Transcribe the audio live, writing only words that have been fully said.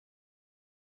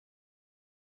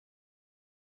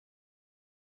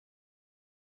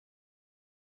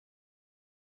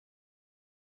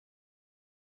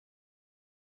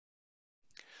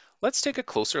Let's take a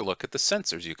closer look at the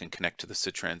sensors you can connect to the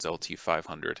SITRANS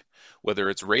LT500. Whether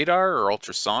it's radar or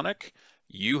ultrasonic,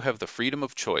 you have the freedom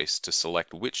of choice to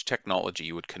select which technology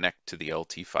you would connect to the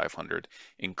LT500,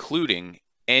 including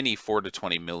any 4 to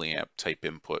 20 milliamp type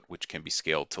input, which can be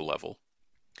scaled to level.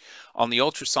 On the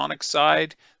ultrasonic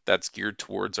side, that's geared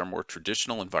towards our more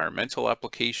traditional environmental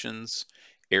applications,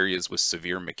 areas with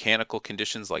severe mechanical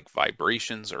conditions like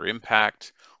vibrations or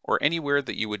impact, or anywhere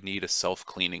that you would need a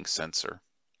self-cleaning sensor.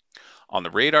 On the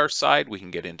radar side, we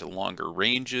can get into longer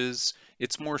ranges.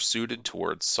 It's more suited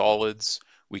towards solids.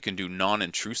 We can do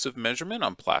non-intrusive measurement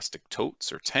on plastic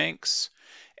totes or tanks.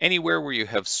 Anywhere where you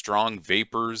have strong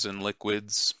vapors and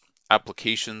liquids,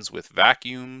 applications with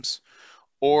vacuums,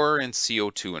 or in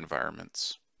CO2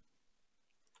 environments.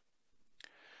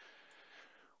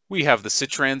 We have the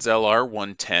SITRANS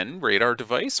LR110 radar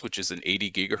device, which is an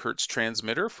 80 gigahertz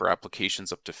transmitter for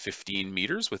applications up to 15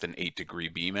 meters with an 8-degree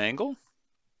beam angle.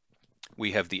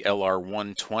 We have the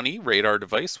LR120 radar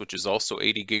device, which is also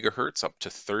 80 gigahertz up to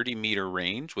 30-meter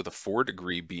range with a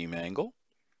 4-degree beam angle.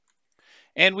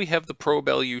 And we have the Probe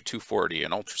LU240,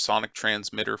 an ultrasonic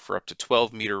transmitter for up to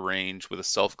 12-meter range with a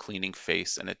self-cleaning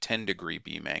face and a 10-degree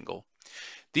beam angle.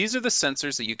 These are the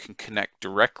sensors that you can connect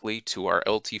directly to our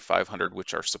LT500,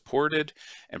 which are supported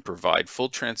and provide full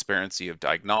transparency of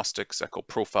diagnostics, echo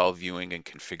profile viewing, and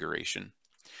configuration.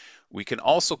 We can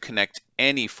also connect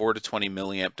any 4 to 20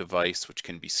 milliamp device, which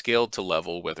can be scaled to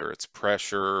level, whether it's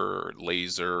pressure,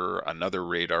 laser, another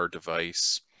radar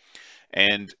device.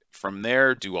 And from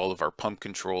there, do all of our pump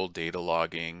control, data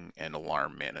logging, and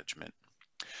alarm management.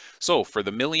 So for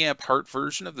the milliamp heart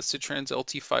version of the SITRANS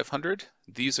LT500,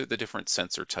 these are the different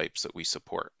sensor types that we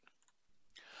support.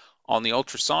 On the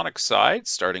ultrasonic side,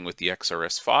 starting with the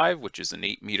XRS5, which is an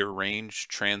 8-meter range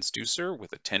transducer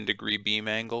with a 10-degree beam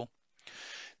angle.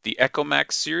 The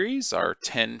EchoMax series are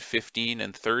 10, 15,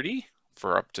 and 30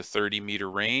 for up to 30-meter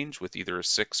range with either a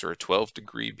 6 or a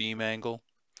 12-degree beam angle.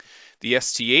 The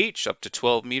STH up to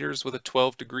 12 meters with a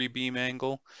 12-degree beam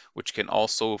angle, which can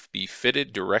also be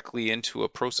fitted directly into a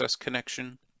process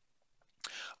connection.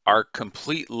 Our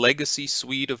complete legacy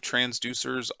suite of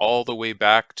transducers all the way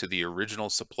back to the original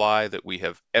supply that we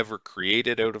have ever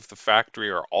created out of the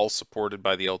factory are all supported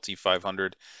by the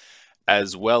LT500,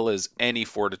 as well as any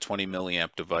 4 to 20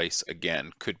 milliamp device.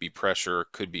 Again, could be pressure,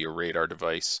 could be a radar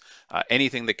device,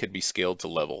 anything that could be scaled to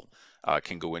level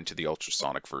can go into the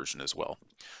ultrasonic version as well.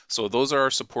 So those are our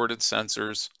supported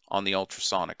sensors on the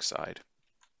ultrasonic side.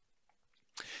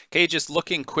 Okay, just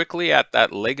looking quickly at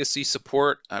that legacy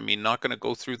support, not going to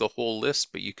go through the whole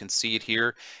list, but you can see it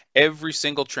here. Every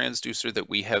single transducer that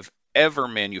we have ever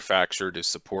manufactured is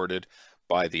supported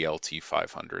by the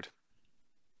LT500.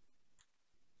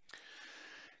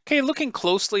 Okay, looking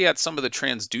closely at some of the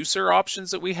transducer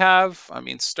options that we have,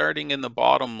 starting in the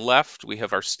bottom left, we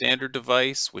have our standard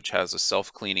device, which has a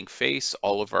self-cleaning face.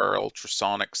 All of our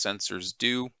ultrasonic sensors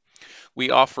do. We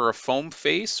offer a foam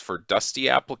face for dusty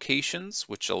applications,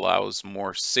 which allows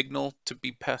more signal to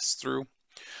be passed through.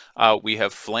 We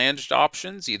have flanged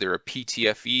options, either a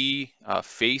PTFE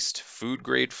faced food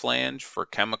grade flange for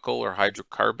chemical or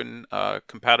hydrocarbon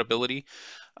compatibility,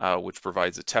 which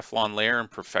provides a Teflon layer and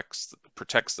protects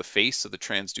the face of the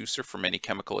transducer from any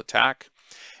chemical attack.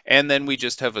 And then we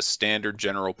just have a standard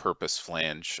general purpose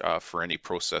flange for any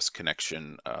process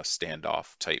connection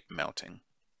standoff type mounting.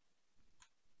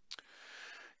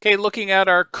 Okay, looking at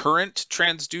our current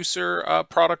transducer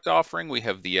product offering, we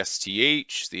have the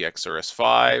STH, the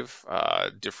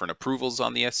XRS5, different approvals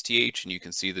on the STH, and you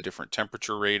can see the different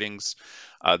temperature ratings,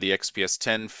 the XPS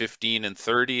 10, 15, and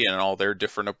 30, and all their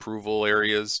different approval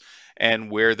areas, and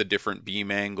where the different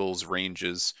beam angles,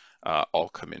 ranges, all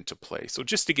come into play. So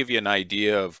just to give you an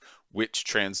idea of which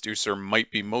transducer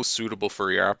might be most suitable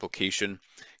for your application,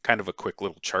 kind of a quick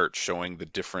little chart showing the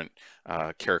different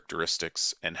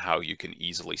characteristics and how you can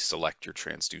easily select your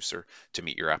transducer to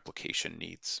meet your application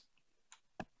needs.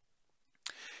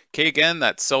 Okay, again,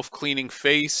 that self-cleaning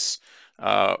face,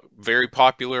 very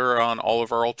popular on all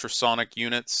of our ultrasonic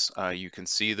units. You can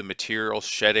see the material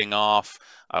shedding off,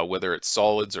 whether it's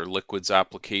solids or liquids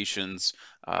applications,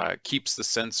 keeps the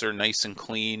sensor nice and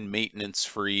clean,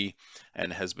 maintenance-free,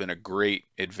 and has been a great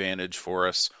advantage for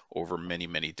us over many,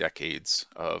 many decades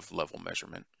of level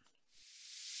measurement.